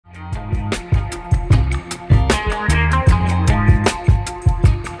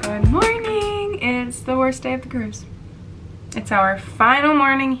worst day of the cruise. It's our final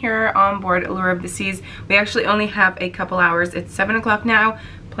morning here on board Allure of the Seas. We actually only have a couple hours. It's 7 o'clock now.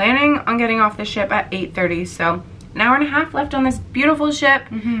 Planning on getting off the ship at 8:30, so an hour and a half left on this beautiful ship.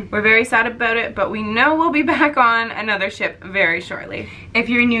 We're very sad about it, but we know we'll be back on another ship very shortly. If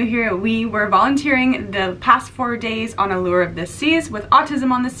you're new here, we were volunteering the past 4 days on Allure of the Seas with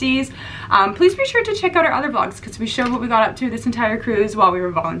Autism on the Seas. Please be sure to check out our other vlogs because we showed what we got up to this entire cruise while we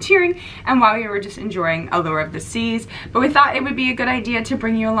were volunteering and while we were just enjoying Allure of the Seas. But we thought it would be a good idea to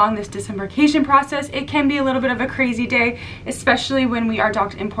bring you along this disembarkation process. It can be a little bit of a crazy day, especially when we are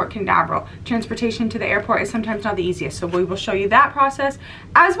docked in Port Canaveral. Transportation to the airport is sometimes not the easiest, so we will show you that process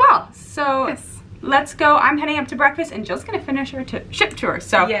as well. So yes, let's go. I'm heading up to breakfast and Jill's gonna finish her ship tour.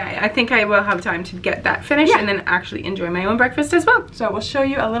 So yeah, I think I will have time to get that finished and then actually enjoy my own breakfast as well. So we'll show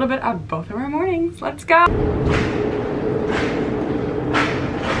you a little bit of both of our mornings. Let's go.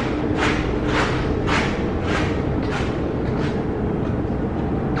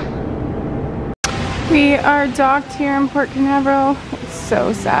 We are docked here in Port Canaveral. It's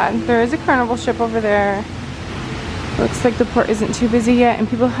so sad. There is a carnival ship over there. Looks like the port isn't too busy yet and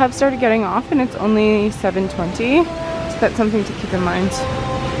people have started getting off and it's only 7:20. So that's something to keep in mind.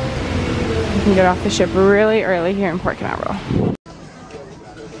 You can get off the ship really early here in Port Canaveral.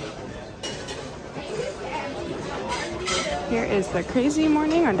 Here is the crazy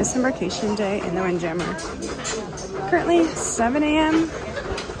morning on disembarkation day in the Windjammer. Currently 7 a.m.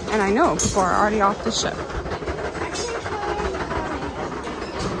 and I know people are already off the ship.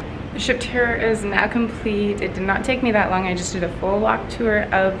 The ship tour is now complete. It did not take me that long. I just did a full walk tour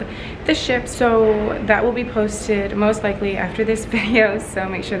of the ship, so that will be posted most likely after this video, so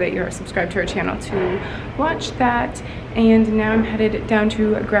make sure that you're subscribed to our channel to watch that. And now I'm headed down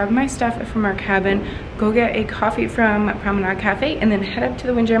to grab my stuff from our cabin, go get a coffee from Promenade Cafe, and then head up to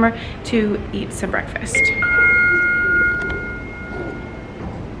the Windjammer to eat some breakfast.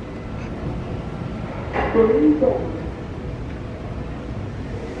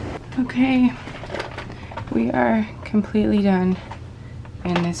 Okay, we are completely done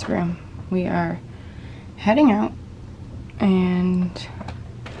in this room. We are heading out and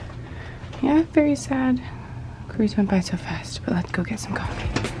yeah, very sad. Cruise went by so fast, but let's go get some coffee.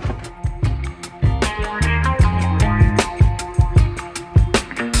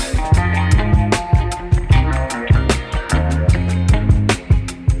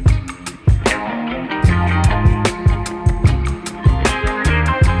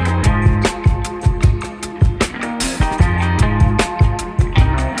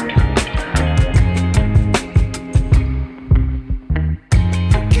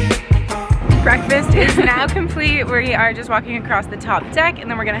 Breakfast is now complete. We are just walking across the top deck and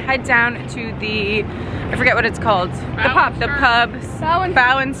then we're gonna head down to the, I forget what it's called. The pub.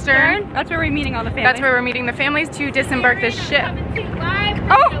 Bow and Stern. That's where we're meeting all the families. That's where we're meeting the families to disembark the ship.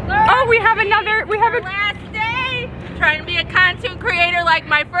 Oh, we have a last day. Trying to be a content creator like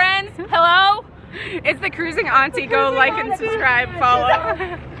my friends. Hello? It's the Cruising Auntie. Go like and subscribe, follow.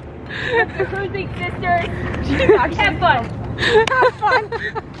 The Cruising Sisters. Have fun. Have fun.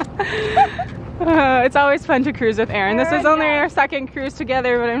 It's always fun to cruise with Erin. This is only our second cruise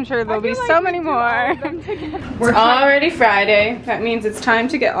together, but I'm sure there'll be so many more. It's already Friday. That means it's time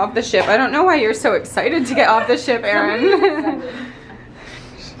to get off the ship. I don't know why you're so excited to get off the ship, Erin.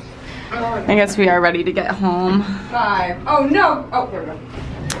 I guess we are ready to get home. 5. Oh no! Oh, there we go.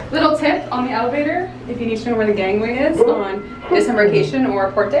 Little tip on the elevator, if you need to know where the gangway is on disembarkation or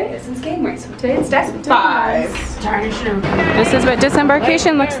port day, this is gangway. So today it's desk 5. This is what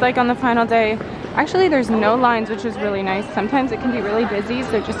disembarkation looks like on the final day. Actually, there's no lines, which is really nice. Sometimes it can be really busy,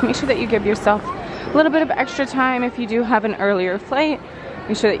 so just make sure that you give yourself a little bit of extra time if you do have an earlier flight.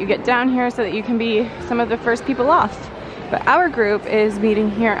 Make sure that you get down here so that you can be some of the first people off. But our group is meeting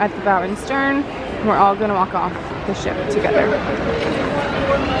here at the bow and stern, and we're all gonna walk off the ship together.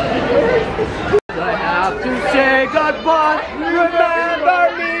 I have to say goodbye, remember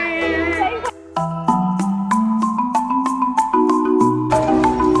me.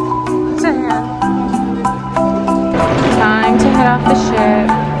 Time to head off the ship.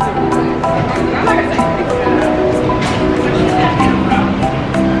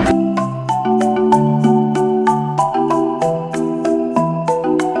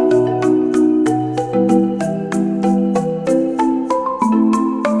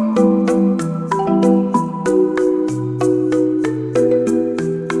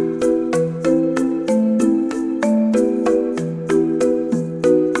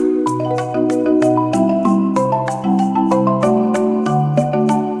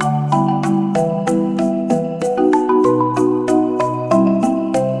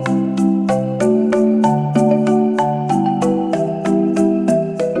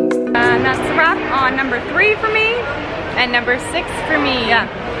 me. Yeah.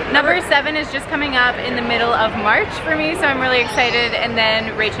 Number 7 is just coming up in the middle of March for me, so I'm really excited. And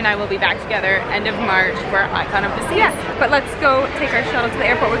then Rach and I will be back together end of March for Icon of the Seas. Yes, but let's go take our shuttle to the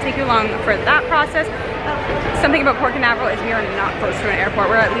airport. We'll take you along for that process. Something about Port Canaveral is we are not close to an airport.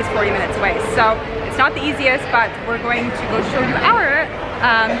 We're at least 40 minutes away. So it's not the easiest, but we're going to go show you our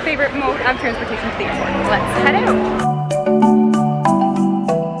favorite mode of transportation to the airport. Let's head out.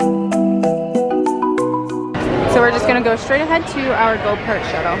 So we're just gonna go straight ahead to our GoPort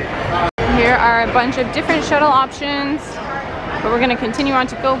shuttle. Here are a bunch of different shuttle options, but we're gonna continue on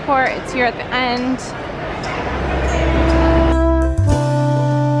to GoPort. It's here at the end.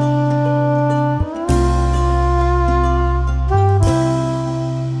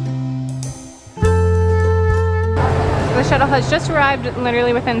 The shuttle has just arrived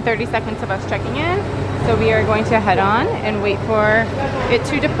literally within 30 seconds of us checking in. So we are going to head on and wait for it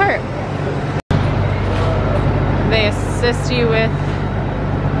to depart. They assist you with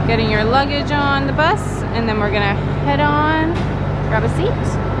getting your luggage on the bus, and then we're gonna head on, grab a seat,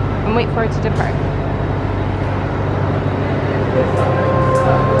 and wait for it to depart.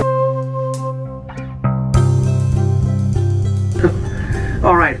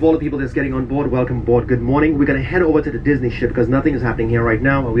 Alright, for all the people that's getting on board, welcome aboard, good morning. We're going to head over to the Disney ship because nothing is happening here right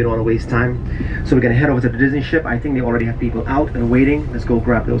now and we don't want to waste time. So we're going to head over to the Disney ship. I think they already have people out and waiting. Let's go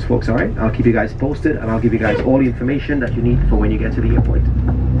grab those folks, alright? I'll keep you guys posted and I'll give you guys all the information that you need for when you get to the airport.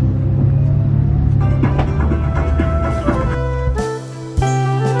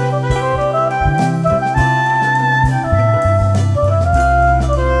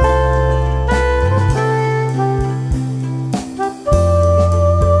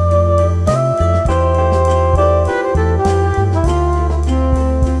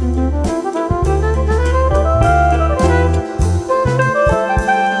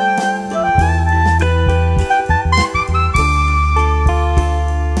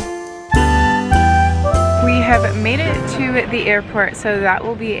 Made it to the airport, so that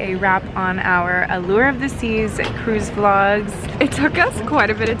will be a wrap on our Allure of the Seas cruise vlogs. It took us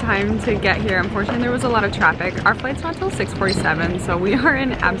quite a bit of time to get here. Unfortunately, there was a lot of traffic. Our flight's not till 6:47, so we are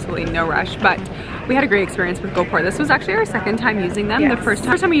in absolutely no rush, but we had a great experience with GoPort. This was actually our second time using them. Yes. The first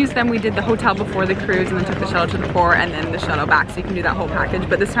time we used them, we did the hotel before the cruise and then took the shuttle to the port and then the shuttle back, so you can do that whole package.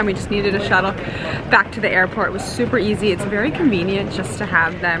 But this time we just needed a shuttle back to the airport. It was super easy. It's very convenient just to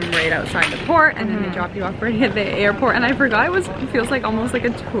have them right outside the port, and then they drop you off right at the airport. And I forgot, it feels like almost like a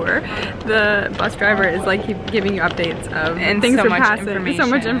tour. The bus driver is like keep giving you updates of and things so are much passing. information. So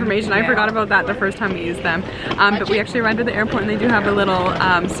much information. I forgot about that the first time we used them. But we actually arrived at the airport and they do have a little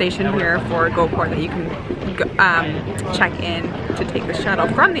station here for GoPort that you can check in to take the shuttle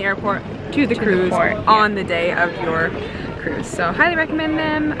from the airport to the cruise on the day of your cruise. So highly recommend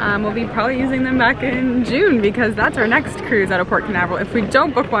them. We'll be probably using them back in June because that's our next cruise out of Port Canaveral if we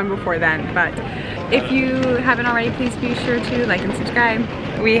don't book one before then. But if you haven't already, please be sure to like and subscribe.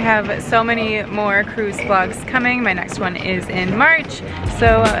 We have so many more cruise vlogs coming. My next one is in March,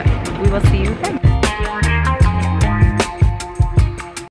 so we will see you then.